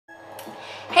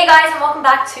Hey guys, and welcome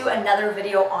back to another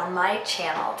video on my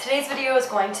channel. Today's video is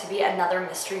going to be another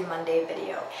Mystery Monday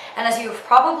video. And as you've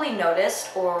probably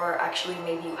noticed, or actually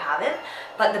maybe you haven't,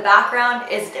 but the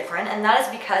background is different, and that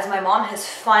is because my mom has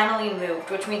finally moved,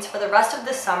 which means for the rest of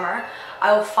the summer,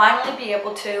 I will finally be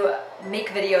able to make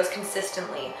videos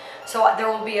consistently. So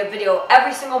there will be a video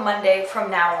every single Monday from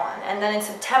now on. And then in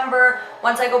September,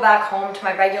 once I go back home to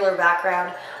my regular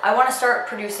background, I want to start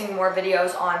producing more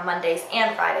videos on Mondays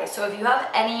and Fridays. So if you have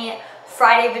any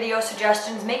Friday video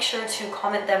suggestions, make sure to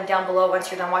comment them down below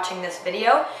once you're done watching this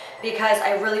video, because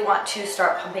I really want to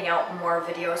start pumping out more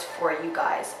videos for you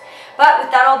guys. But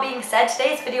with that all being said,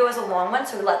 today's video is a long one,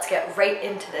 so let's get right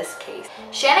into this case.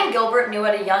 Shannon Gilbert knew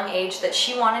at a young age that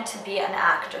she wanted to be an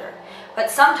actor.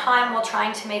 But sometime while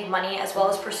trying to make money as well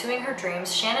as pursuing her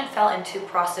dreams, Shannon fell into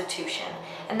prostitution.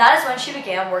 And that is when she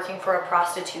began working for a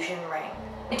prostitution ring.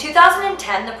 In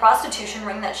 2010, the prostitution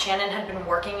ring that Shannon had been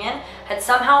working in had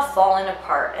somehow fallen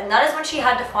apart, and that is when she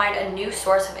had to find a new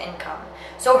source of income.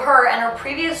 So her and her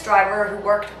previous driver who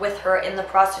worked with her in the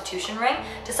prostitution ring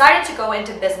decided to go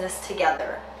into business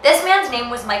together. This man's name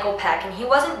was Michael Peck, and he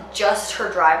wasn't just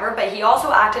her driver, but he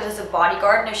also acted as a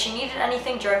bodyguard, and if she needed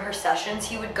anything during her sessions,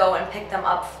 he would go and pick them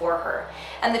up for her.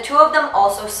 And the two of them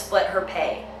also split her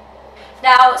pay.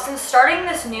 Now, since starting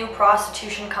this new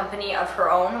prostitution company of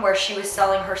her own where she was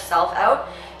selling herself out,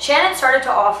 Shannon started to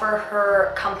offer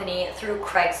her company through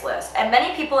Craigslist. And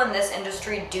many people in this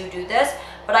industry do this,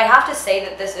 but I have to say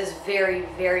that this is very,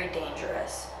 very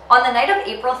dangerous. On the night of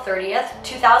April 30th,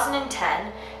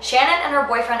 2010, Shannon and her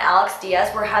boyfriend Alex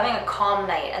Diaz were having a calm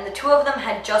night, and the two of them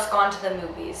had just gone to the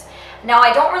movies. Now,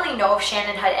 I don't really know if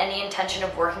Shannon had any intention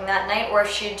of working that night or if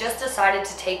she had just decided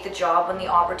to take the job when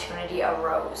the opportunity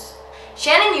arose.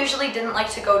 Shannon usually didn't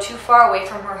like to go too far away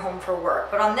from her home for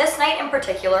work, but on this night in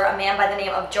particular, a man by the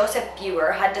name of Joseph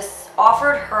Buer had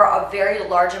offered her a very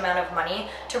large amount of money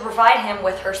to provide him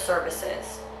with her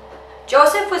services.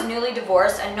 Joseph was newly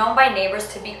divorced and known by neighbors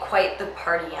to be quite the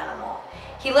party animal.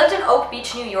 He lived in Oak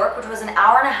Beach, New York, which was an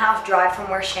hour-and-a-half drive from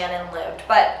where Shannon lived,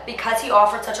 but because he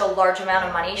offered such a large amount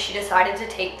of money, she decided to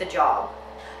take the job.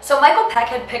 So Michael Peck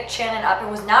had picked Shannon up and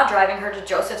was now driving her to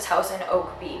Joseph's house in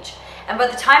Oak Beach. And by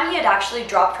the time he had actually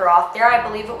dropped her off there, I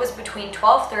believe it was between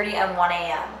 12:30 and 1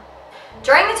 a.m.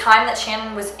 During the time that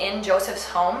Shannon was in Joseph's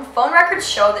home, phone records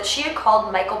show that she had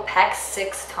called Michael Peck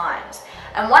 6 times.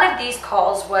 And one of these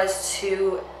calls was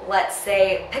to, let's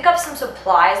say, pick up some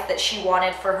supplies that she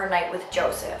wanted for her night with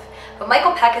Joseph. But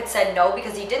Michael Peck had said no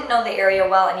because he didn't know the area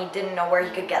well and he didn't know where he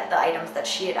could get the items that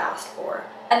she had asked for.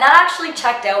 And that actually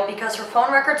checked out because her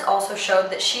phone records also showed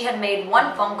that she had made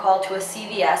one phone call to a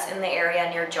CVS in the area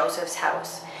near Joseph's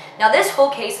house. Now this whole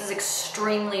case is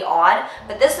extremely odd,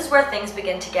 but this is where things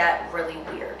begin to get really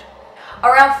weird.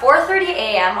 Around 4:30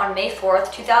 a.m. on May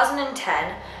 4th,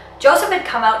 2010, Joseph had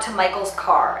come out to Michael's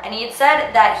car, and he had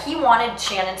said that he wanted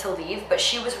Shannon to leave, but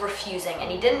she was refusing, and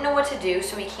he didn't know what to do,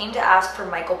 so he came to ask for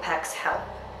Michael Peck's help.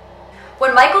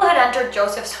 When Michael had entered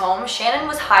Joseph's home, Shannon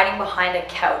was hiding behind a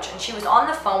couch, and she was on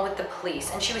the phone with the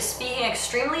police, and she was speaking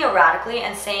extremely erratically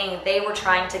and saying they were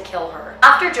trying to kill her.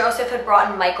 After Joseph had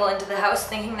brought Michael into the house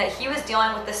thinking that he was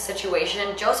dealing with this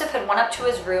situation, Joseph had went up to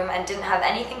his room and didn't have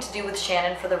anything to do with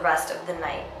Shannon for the rest of the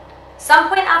night. Some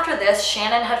point after this,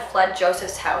 Shannon had fled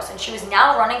Joseph's house, and she was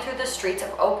now running through the streets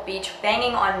of Oak Beach,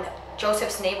 banging on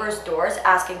Joseph's neighbors' doors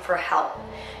asking for help.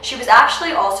 She was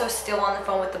actually also still on the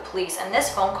phone with the police, and this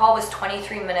phone call was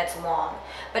 23 minutes long.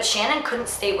 But Shannon couldn't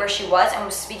state where she was and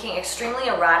was speaking extremely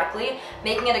erratically,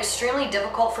 making it extremely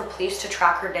difficult for police to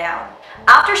track her down.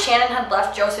 After Shannon had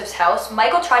left Joseph's house,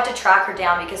 Michael tried to track her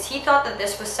down because he thought that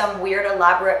this was some weird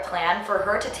elaborate plan for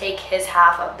her to take his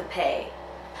half of the pay.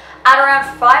 At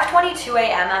around 5:22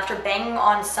 a.m., after banging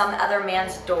on some other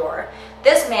man's door,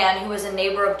 this man, who was a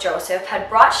neighbor of Joseph, had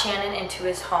brought Shannon into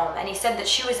his home, and he said that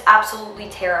she was absolutely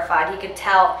terrified. He could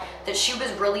tell that she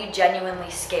was really genuinely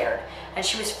scared, and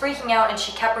she was freaking out, and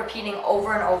she kept repeating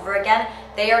over and over again,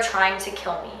 "They are trying to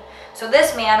kill me." So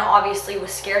this man obviously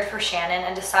was scared for Shannon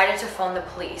and decided to phone the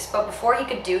police, but before he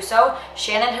could do so,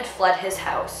 Shannon had fled his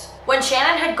house. When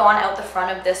Shannon had gone out the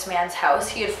front of this man's house,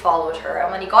 he had followed her,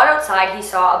 and when he got outside, he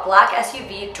saw a black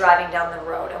SUV driving down the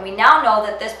road, and we now know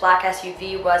that this black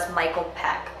SUV was Michael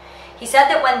Peck. He said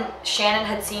that when Shannon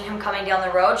had seen him coming down the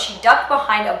road, she ducked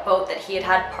behind a boat that he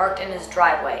had parked in his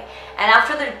driveway, and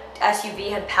after the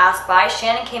SUV had passed by,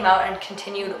 Shannon came out and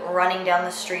continued running down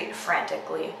the street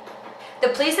frantically. The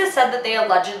police had said that they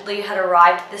allegedly had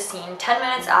arrived at the scene 10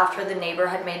 minutes after the neighbor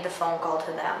had made the phone call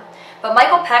to them. But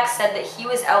Michael Peck said that he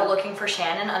was out looking for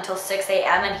Shannon until 6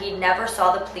 a.m. and he never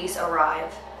saw the police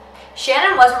arrive.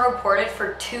 Shannon wasn't reported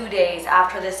for 2 days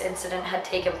after this incident had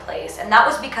taken place, and that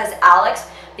was because Alex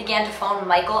began to phone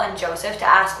Michael and Joseph to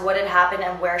ask what had happened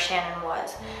and where Shannon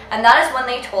was. And that is when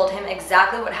they told him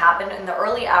exactly what happened in the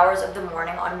early hours of the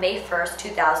morning on May 1st,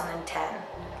 2010.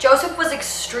 Joseph was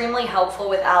extremely helpful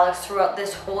with Alex throughout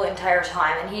this whole entire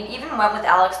time, and he even went with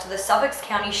Alex to the Suffolk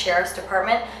County Sheriff's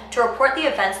Department to report the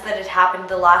events that had happened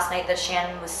the last night that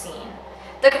Shannon was seen.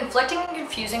 The conflicting and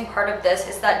confusing part of this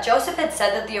is that Joseph had said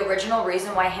that the original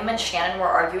reason why him and Shannon were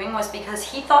arguing was because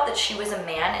he thought that she was a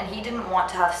man and he didn't want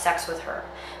to have sex with her.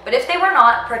 But if they were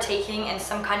not partaking in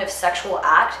some kind of sexual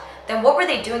act, then what were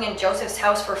they doing in Joseph's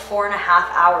house for 4.5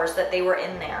 hours that they were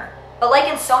in there? But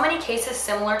like in so many cases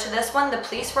similar to this one, the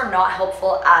police were not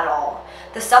helpful at all.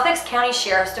 The Suffolk County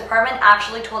Sheriff's Department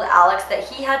actually told Alex that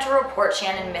he had to report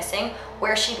Shannon missing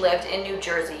where she lived in New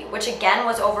Jersey, which again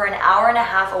was over an hour and a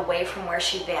half away from where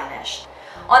she vanished.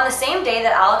 On the same day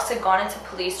that Alex had gone into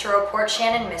police to report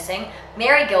Shannon missing,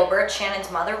 Mary Gilbert, Shannon's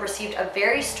mother, received a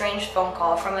very strange phone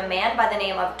call from a man by the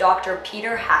name of Dr.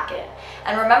 Peter Hackett.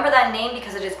 And remember that name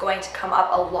because it is going to come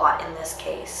up a lot in this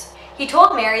case. He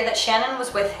told Mary that Shannon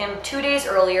was with him 2 days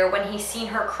earlier when he seen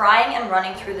her crying and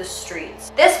running through the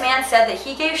streets. This man said that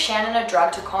he gave Shannon a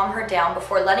drug to calm her down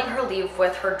before letting her leave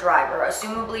with her driver,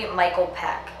 assumably Michael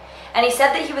Peck. And he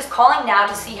said that he was calling now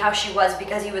to see how she was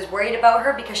because he was worried about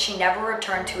her because she never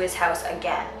returned to his house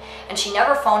again, and she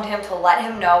never phoned him to let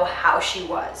him know how she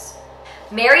was.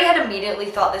 Mary had immediately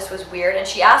thought this was weird, and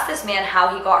she asked this man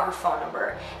how he got her phone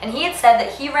number. And he had said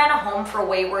that he ran a home for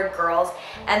wayward girls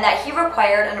and that he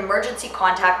required an emergency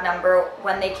contact number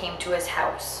when they came to his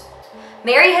house.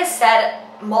 Mary has said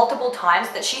multiple times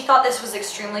that she thought this was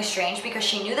extremely strange because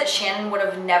she knew that Shannon would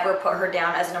have never put her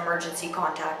down as an emergency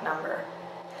contact number.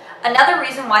 Another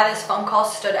reason why this phone call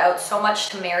stood out so much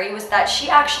to Mary was that she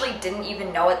actually didn't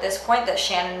even know at this point that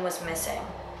Shannon was missing.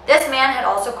 This man had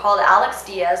also called Alex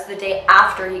Diaz the day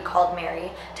after he called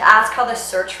Mary to ask how the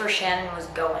search for Shannon was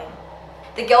going.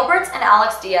 The Gilberts and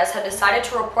Alex Diaz had decided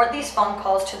to report these phone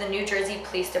calls to the New Jersey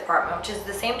Police Department, which is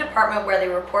the same department where they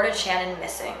reported Shannon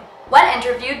missing. When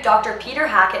interviewed, Dr. Peter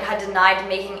Hackett had denied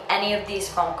making any of these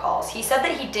phone calls. He said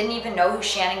that he didn't even know who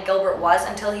Shannon Gilbert was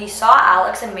until he saw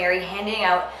Alex and Mary handing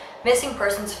out missing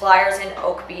persons flyers in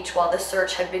Oak Beach while the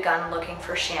search had begun looking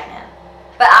for Shannon.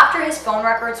 But after his phone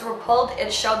records were pulled,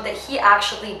 it showed that he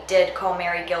actually did call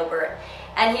Mary Gilbert,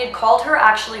 and he had called her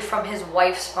actually from his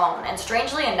wife's phone, and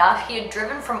strangely enough, he had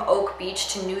driven from Oak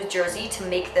Beach to New Jersey to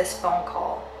make this phone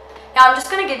call. Now, I'm just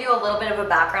going to give you a little bit of a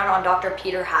background on Dr.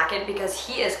 Peter Hackett because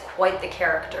he is quite the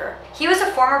character. He was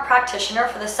a former practitioner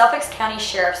for the Suffolk County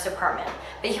Sheriff's Department,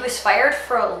 but he was fired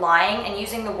for lying and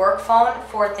using the work phone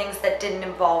for things that didn't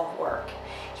involve work.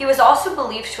 He was also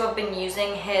believed to have been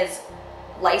using his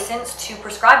license to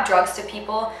prescribe drugs to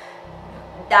people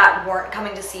that weren't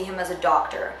coming to see him as a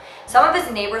doctor. Some of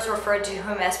his neighbors referred to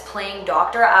him as playing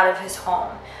doctor out of his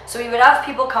home. So he would have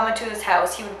people come into his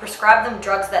house, he would prescribe them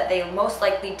drugs that they most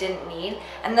likely didn't need,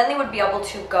 and then they would be able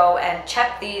to go and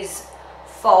check these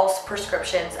false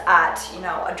prescriptions at,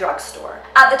 a drugstore.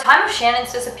 At the time of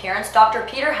Shannon's disappearance, Dr.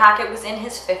 Peter Hackett was in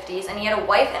his 50s and he had a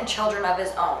wife and children of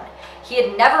his own. He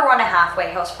had never run a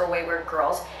halfway house for wayward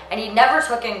girls, and he never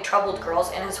took in troubled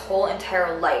girls in his whole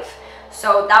entire life.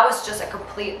 So that was just a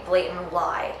complete blatant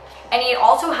lie. And he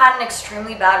also had an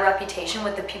extremely bad reputation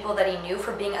with the people that he knew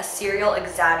for being a serial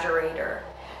exaggerator.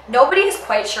 Nobody is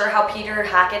quite sure how Peter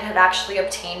Hackett had actually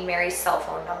obtained Mary's cell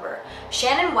phone number.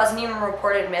 Shannon wasn't even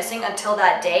reported missing until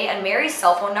that day, and Mary's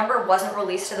cell phone number wasn't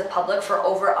released to the public for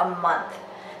over a month.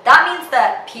 That means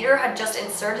that Peter had just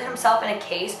inserted himself in a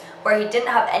case where he didn't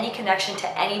have any connection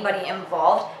to anybody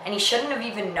involved, and he shouldn't have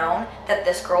even known that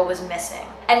this girl was missing.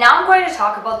 And now I'm going to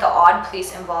talk about the odd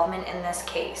police involvement in this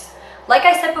case. Like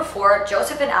I said before,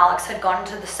 Joseph and Alex had gone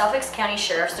into the Suffolk County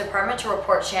Sheriff's Department to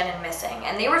report Shannon missing,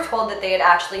 and they were told that they had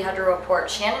actually had to report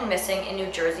Shannon missing in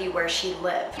New Jersey where she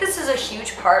lived. This is a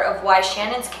huge part of why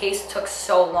Shannon's case took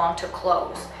so long to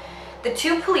close. The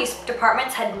two police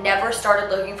departments had never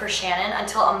started looking for Shannon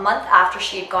until a month after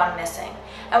she had gone missing.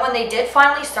 And when they did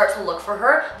finally start to look for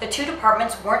her, the two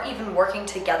departments weren't even working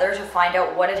together to find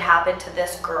out what had happened to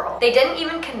this girl. They didn't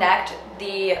even connect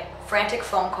the frantic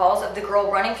phone calls of the girl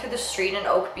running through the street in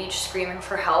Oak Beach screaming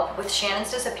for help with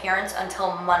Shannon's disappearance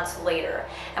until months later.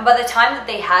 And by the time that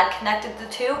they had connected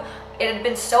the two, it had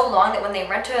been so long that when they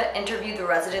went to interview the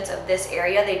residents of this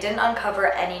area, they didn't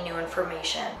uncover any new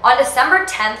information. On December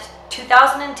 10th,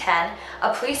 2010,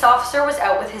 a police officer was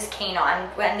out with his canine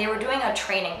when they were doing a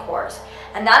training course,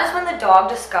 and that is when the dog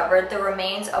discovered the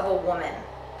remains of a woman.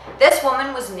 This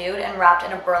woman was nude and wrapped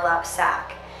in a burlap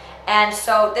sack, And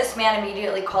so this man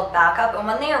immediately called backup, and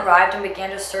when they arrived and began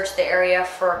to search the area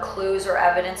for clues or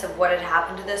evidence of what had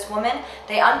happened to this woman,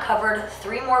 they uncovered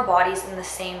 3 more bodies in the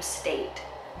same state.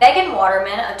 Megan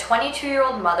Waterman, a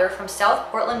 22-year-old mother from South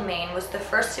Portland, Maine, was the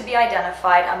first to be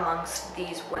identified amongst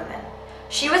these women.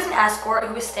 She was an escort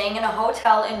who was staying in a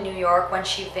hotel in New York when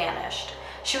she vanished.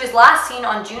 She was last seen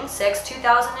on June 6,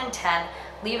 2010,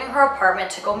 leaving her apartment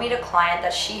to go meet a client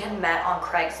that she had met on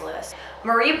Craigslist.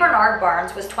 Marie Bernard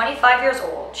Barnes was 25 years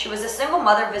old. She was a single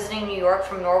mother visiting New York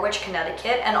from Norwich,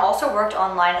 Connecticut, and also worked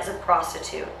online as a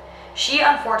prostitute. She,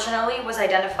 unfortunately, was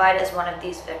identified as one of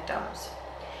these victims.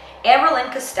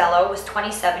 Amberlynn Costello was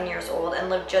 27 years old and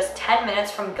lived just 10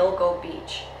 minutes from Gilgo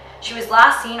Beach. She was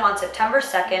last seen on September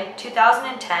 2nd,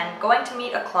 2010, going to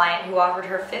meet a client who offered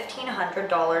her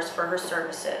 $1,500 for her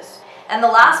services. And the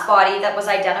last body that was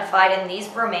identified in these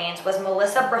remains was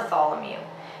Melissa Bartholomew.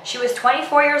 She was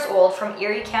 24 years old from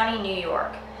Erie County, New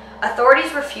York.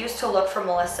 Authorities refused to look for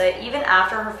Melissa even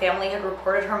after her family had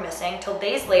reported her missing, till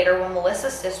days later when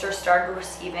Melissa's sister started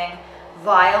receiving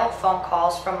vile phone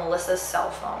calls from Melissa's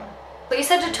cell phone. Police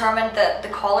had determined that the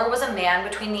caller was a man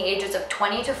between the ages of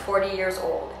 20 to 40 years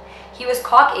old. He was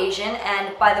Caucasian,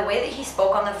 and by the way that he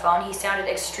spoke on the phone, he sounded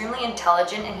extremely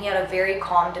intelligent and he had a very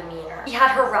calm demeanor. He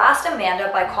had harassed Amanda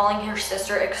by calling her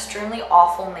sister extremely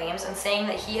awful names and saying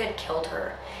that he had killed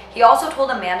her. He also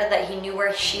told Amanda that he knew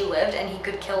where she lived and he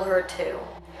could kill her too.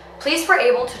 Police were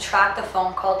able to track the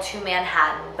phone call to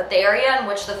Manhattan, but the area in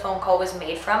which the phone call was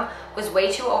made from was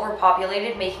way too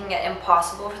overpopulated, making it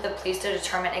impossible for the police to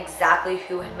determine exactly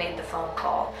who had made the phone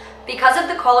call. Because of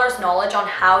the caller's knowledge on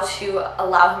how to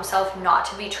allow himself not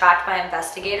to be tracked by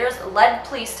investigators, led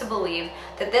police to believe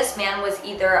that this man was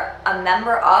either a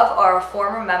member of or a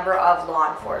former member of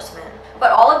law enforcement.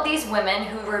 But all of these women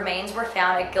whose remains were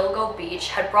found at Gilgo Beach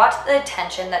had brought to the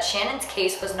attention that Shannon's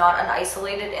case was not an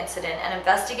isolated incident, and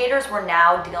investigators were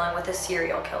now dealing with a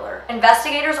serial killer.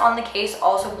 Investigators on the case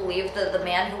also believed that the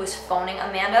man who was phoning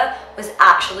Amanda was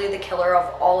actually the killer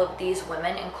of all of these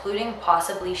women, including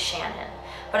possibly Shannon.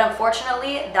 But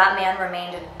unfortunately, that man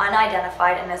remained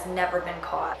unidentified and has never been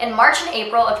caught. In March and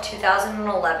April of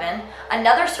 2011,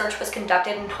 another search was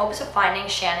conducted in hopes of finding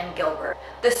Shannon Gilbert.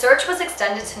 The search was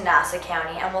extended to Nassau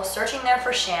County, and while searching there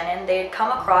for Shannon, they had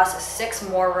come across 6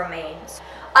 more remains.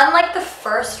 Unlike the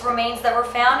first remains that were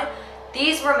found,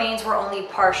 these remains were only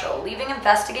partial, leaving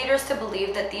investigators to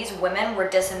believe that these women were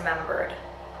dismembered.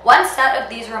 One set of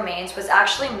these remains was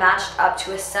actually matched up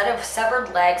to a set of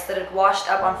severed legs that had washed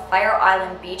up on Fire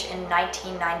Island Beach in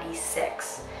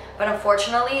 1996. But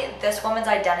unfortunately, this woman's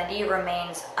identity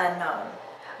remains unknown.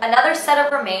 Another set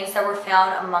of remains that were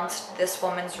found amongst this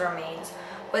woman's remains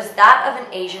was that of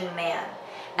an Asian man.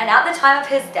 And at the time of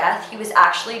his death, he was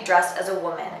actually dressed as a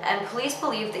woman, and police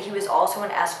believed that he was also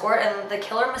an escort and that the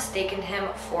killer mistaken him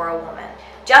for a woman.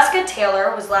 Jessica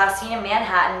Taylor was last seen in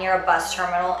Manhattan near a bus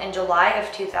terminal in July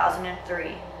of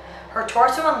 2003. Her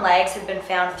torso and legs had been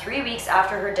found 3 weeks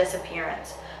after her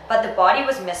disappearance, but the body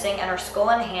was missing and her skull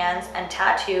and hands and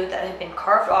tattoo that had been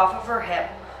carved off of her hip,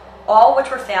 all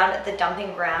which were found at the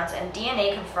dumping grounds, and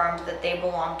DNA confirmed that they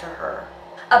belonged to her.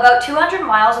 About 200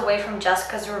 miles away from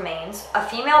Jessica's remains, a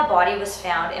female body was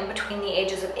found in between the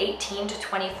ages of 18 to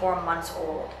 24 months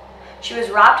old. She was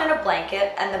wrapped in a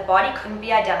blanket, and the body couldn't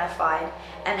be identified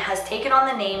and has taken on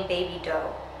the name Baby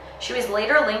Doe. She was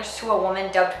later linked to a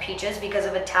woman dubbed Peaches because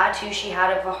of a tattoo she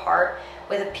had of a heart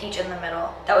with a peach in the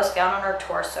middle that was found on her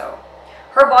torso.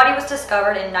 Her body was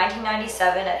discovered in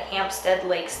 1997 at Hampstead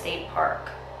Lake State Park.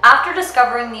 After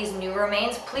discovering these new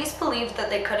remains, police believed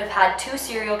that they could have had 2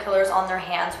 serial killers on their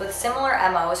hands with similar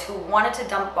MOs who wanted to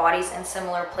dump bodies in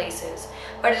similar places,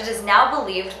 but it is now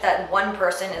believed that one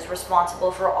person is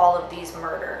responsible for all of these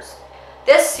murders.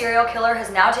 This serial killer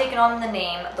has now taken on the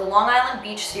name the Long Island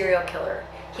Beach Serial Killer.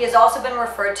 He has also been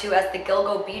referred to as the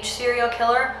Gilgo Beach Serial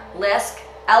Killer, Lisk,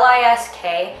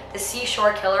 L-I-S-K, the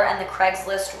Seashore Killer, and the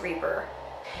Craigslist Reaper.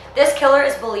 This killer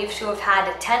is believed to have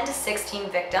had 10 to 16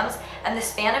 victims, and the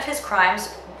span of his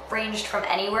crimes ranged from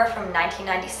anywhere from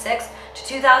 1996 to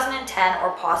 2010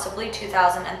 or possibly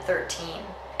 2013.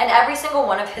 And every single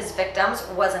one of his victims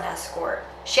was an escort.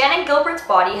 Shannon Gilbert's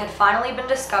body had finally been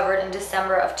discovered in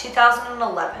December of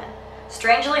 2011.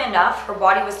 Strangely enough, her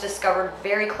body was discovered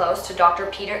very close to Dr.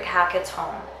 Peter Hackett's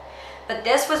home. But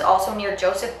this was also near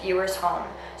Joseph Buer's home,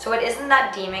 so it isn't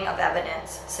that deeming of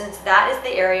evidence, since that is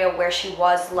the area where she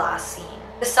was last seen.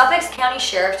 The Suffolk County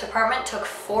Sheriff's Department took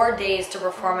 4 days to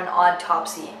perform an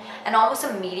autopsy, and almost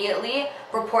immediately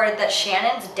reported that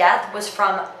Shannon's death was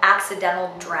from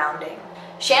accidental drowning.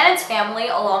 Shannon's family,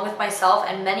 along with myself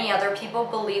and many other people,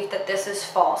 believe that this is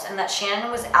false and that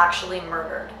Shannon was actually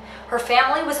murdered. Her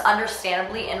family was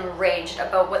understandably enraged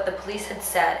about what the police had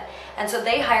said, and so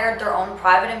they hired their own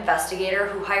private investigator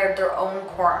who hired their own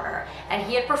coroner, and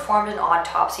he had performed an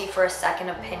autopsy for a second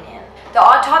opinion. The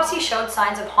autopsy showed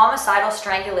signs of homicidal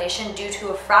strangulation due to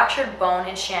a fractured bone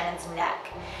in Shannon's neck.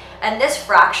 And this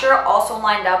fracture also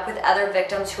lined up with other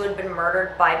victims who had been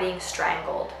murdered by being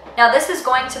strangled. Now this is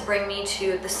going to bring me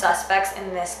to the suspects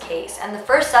in this case, and the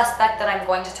first suspect that I'm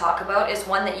going to talk about is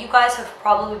one that you guys have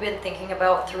probably been thinking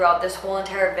about throughout this whole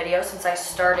entire video since I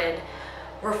started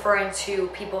referring to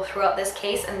people throughout this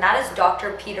case, and that is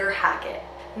Dr. Peter Hackett.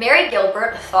 Mary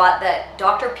Gilbert thought that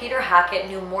Dr. Peter Hackett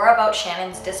knew more about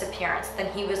Shannon's disappearance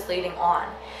than he was leading on,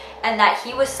 and that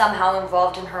he was somehow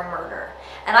involved in her murder.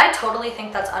 And I totally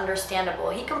think that's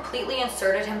understandable. He completely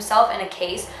inserted himself in a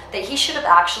case that he should have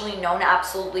actually known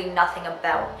absolutely nothing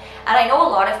about. And I know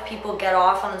a lot of people get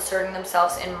off on inserting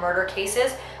themselves in murder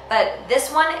cases, but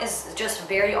this one is just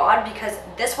very odd because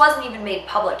this wasn't even made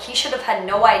public. He should have had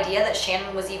no idea that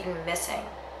Shannon was even missing.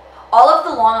 All of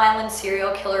the Long Island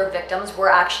serial killer victims were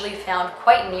actually found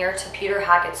quite near to Peter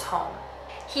Hackett's home.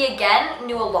 He again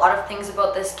knew a lot of things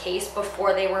about this case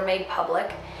before they were made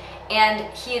public, and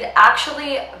he had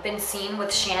actually been seen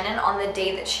with Shannon on the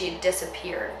day that she had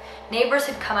disappeared. Neighbors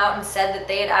had come out and said that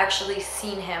they had actually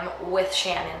seen him with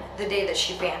Shannon the day that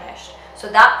she vanished. So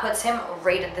that puts him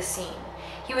right at the scene.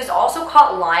 He was also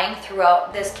caught lying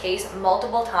throughout this case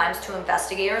multiple times to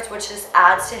investigators, which just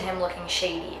adds to him looking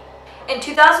shady. In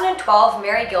 2012,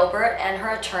 Mary Gilbert and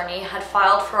her attorney had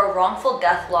filed for a wrongful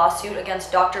death lawsuit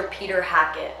against Dr. Peter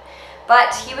Hackett.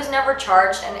 But he was never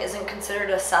charged and isn't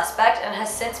considered a suspect and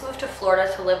has since moved to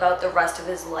Florida to live out the rest of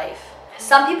his life.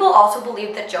 Some people also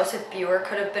believe that Joseph Buer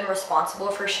could have been responsible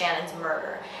for Shannon's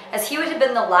murder, as he would have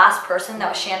been the last person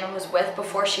that Shannon was with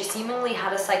before she seemingly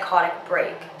had a psychotic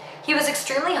break. He was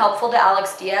extremely helpful to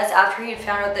Alex Diaz after he had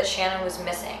found out that Shannon was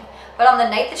missing. But on the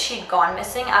night that she'd gone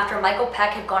missing, after Michael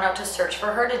Peck had gone out to search for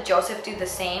her, did Joseph do the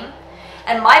same?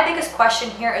 And my biggest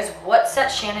question here is what set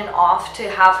Shannon off to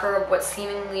have her what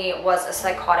seemingly was a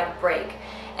psychotic break?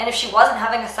 And if she wasn't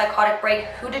having a psychotic break,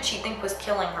 who did she think was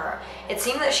killing her? It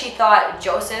seemed that she thought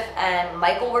Joseph and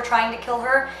Michael were trying to kill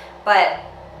her, but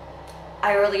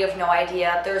I really have no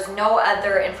idea. There's no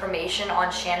other information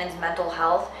on Shannon's mental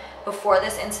health before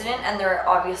this incident, and there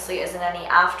obviously isn't any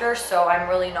after, so I'm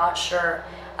really not sure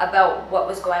about what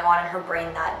was going on in her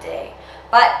brain that day.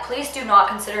 But police do not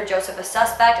consider Joseph a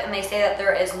suspect, and they say that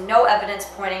there is no evidence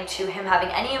pointing to him having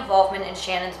any involvement in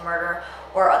Shannon's murder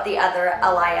or the other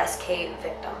LISK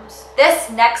victims. This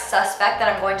next suspect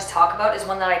that I'm going to talk about is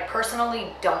one that I personally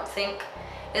don't think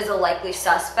is a likely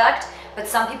suspect, but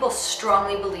some people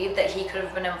strongly believe that he could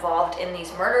have been involved in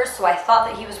these murders, so I thought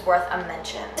that he was worth a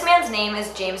mention. This man's name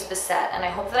is James Bissett, and I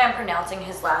hope that I'm pronouncing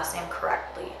his last name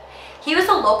correctly. He was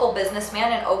a local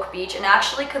businessman in Oak Beach and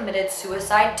actually committed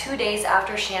suicide 2 days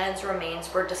after Shannon's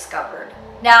remains were discovered.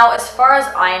 Now, as far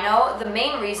as I know, the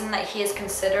main reason that he is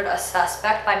considered a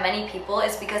suspect by many people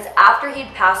is because after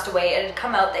he'd passed away, it had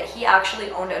come out that he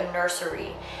actually owned a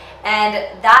nursery. And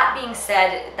that being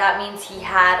said, that means he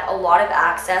had a lot of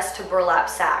access to burlap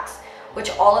sacks, which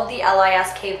all of the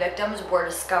LISK victims were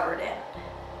discovered in.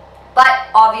 But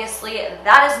obviously,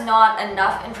 that is not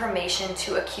enough information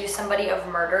to accuse somebody of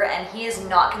murder, and he is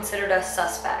not considered a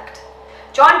suspect.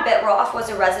 John Bittroff was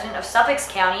a resident of Suffolk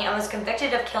County and was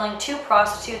convicted of killing 2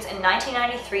 prostitutes in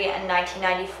 1993 and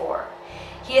 1994.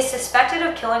 He is suspected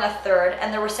of killing a third,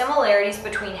 and there were similarities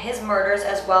between his murders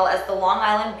as well as the Long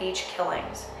Island Beach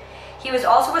killings. He was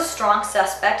also a strong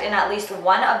suspect in at least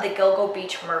one of the Gilgo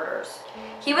Beach murders.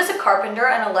 He was a carpenter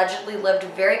and allegedly lived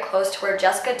very close to where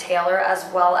Jessica Taylor as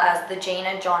well as the Jane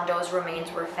and John Doe's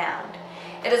remains were found.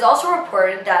 It is also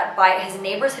reported that his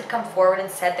neighbors had come forward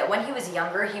and said that when he was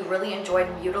younger, he really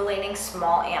enjoyed mutilating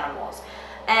small animals.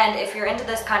 And if you're into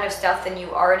this kind of stuff, then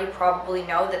you already probably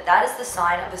know that that is the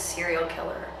sign of a serial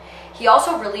killer. He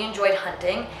also really enjoyed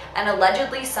hunting, and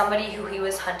allegedly somebody who he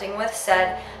was hunting with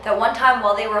said that one time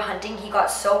while they were hunting, he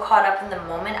got so caught up in the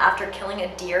moment after killing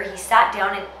a deer, he sat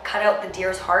down and cut out the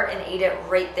deer's heart and ate it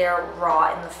right there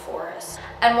raw in the forest.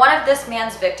 And one of this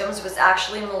man's victims was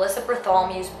actually Melissa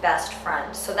Bartholomew's best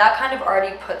friend, so that kind of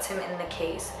already puts him in the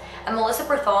case. And Melissa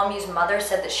Bartholomew's mother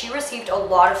said that she received a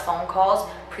lot of phone calls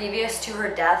previous to her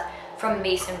death from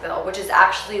Masonville, which is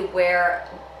actually where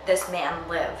this man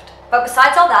lived. But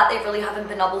besides all that, they really haven't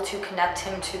been able to connect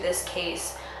him to this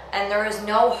case, and there is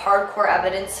no hardcore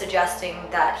evidence suggesting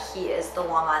that he is the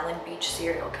Long Island Beach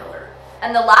serial killer.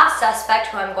 And the last suspect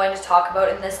who I'm going to talk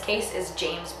about in this case is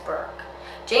James Burke.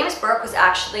 James Burke was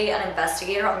actually an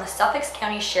investigator on the Suffolk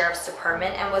County Sheriff's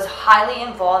Department and was highly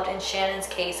involved in Shannon's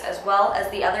case as well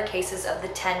as the other cases of the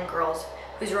 10 girls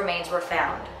whose remains were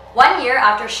found. 1 year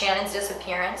after Shannon's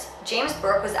disappearance, James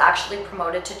Burke was actually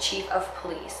promoted to chief of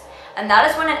police. And that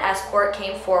is when an escort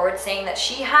came forward saying that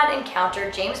she had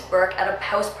encountered James Burke at a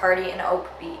house party in Oak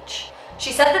Beach.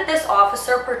 She said that this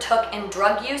officer partook in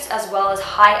drug use as well as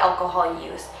high alcohol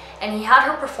use, and he had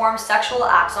her perform sexual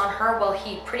acts on her while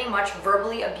he pretty much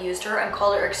verbally abused her and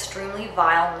called her extremely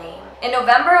vile name. In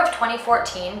November of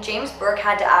 2014, James Burke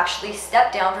had to actually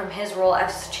step down from his role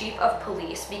as chief of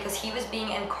police because he was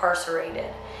being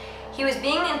incarcerated. He was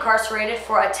being incarcerated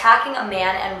for attacking a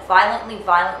man and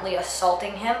violently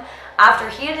assaulting him after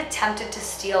he had attempted to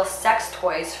steal sex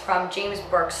toys from James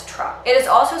Burke's truck. It is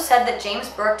also said that James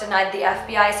Burke denied the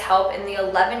FBI's help in the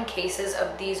 11 cases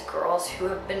of these girls who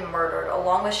have been murdered,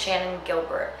 along with Shannon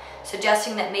Gilbert,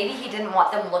 suggesting that maybe he didn't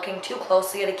want them looking too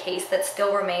closely at a case that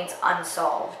still remains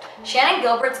unsolved. Shannon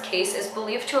Gilbert's case is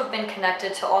believed to have been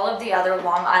connected to all of the other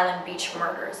Long Island Beach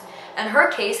murders, and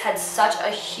her case had such a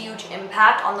huge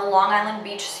impact on the Long Island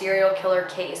Beach serial killer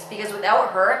case because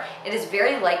without her, it is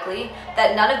very likely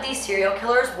that none of these serial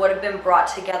killers would have been brought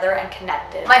together and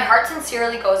connected. My heart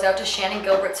sincerely goes out to Shannon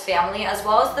Gilbert's family as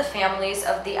well as the families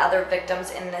of the other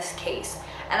victims in this case.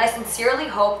 And I sincerely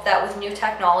hope that with new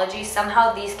technology,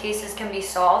 somehow these cases can be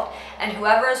solved and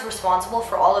whoever is responsible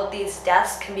for all of these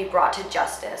deaths can be brought to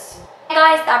justice. Hey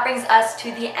guys, that brings us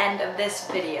to the end of this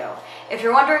video. If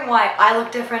you're wondering why I look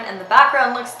different and the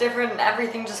background looks different and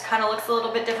everything just kind of looks a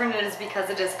little bit different, it is because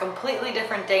it is a completely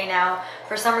different day now.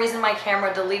 For some reason my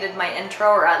camera deleted my intro,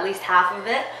 or at least half of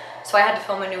it, so I had to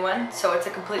film a new one, so it's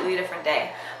a completely different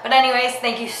day. But anyways,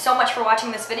 thank you so much for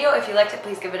watching this video. If you liked it,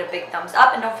 please give it a big thumbs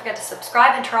up, and don't forget to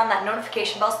subscribe and turn on that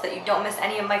notification bell so that you don't miss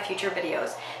any of my future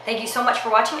videos. Thank you so much for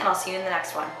watching, and I'll see you in the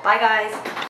next one. Bye guys!